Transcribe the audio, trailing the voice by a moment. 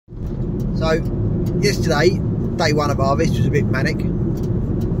So yesterday, day one of harvest, was a bit manic. I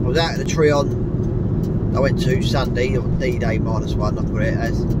was out at the tree I went to Sunday, or D-Day -1, I put it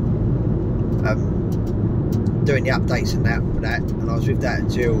as, doing the updates and that for that, and I was with that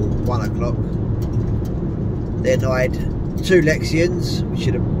until 1 o'clock. Then I had 2 Lexians, which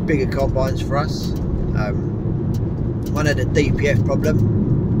are the bigger combines for us. One had a DPF problem,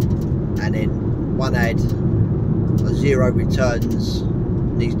 and then one had a 0 returns,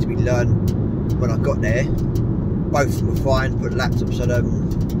 needs to be learned. When I got there, both of them were fine, put laptops on them,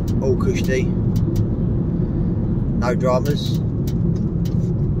 all cushy, no dramas.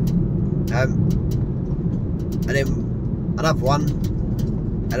 And then another one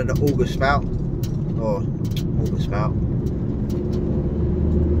had an auger spout,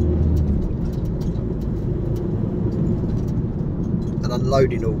 an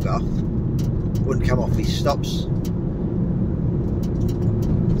unloading auger, wouldn't come off his stops,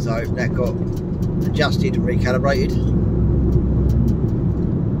 so that got adjusted and recalibrated.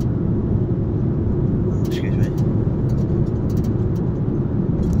 Excuse me.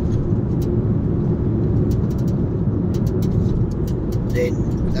 Then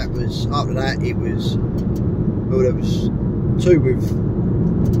that was, after that it was, well, there was 2 with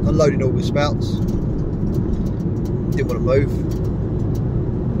unloading auger spouts, didn't want to move.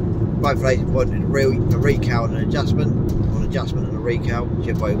 Both of these wanted a recal and an adjustment, or an adjustment and a recal,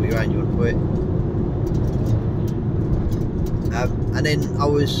 whichever way around you want to put it. And then I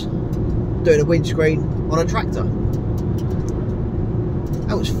was doing a windscreen on a tractor.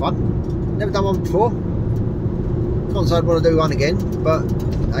 That was fun. Never done one before. Can't say I'd want to do one again, but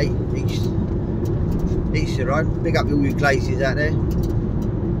hey, each their own. Big up all you glaziers out there.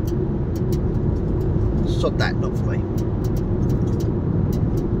 Sod that, not for me.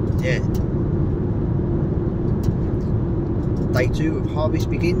 Yeah. Day 2 of harvest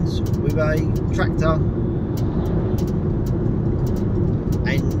begins with a tractor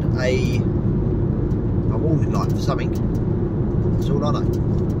and a warning light for something. That's all I know.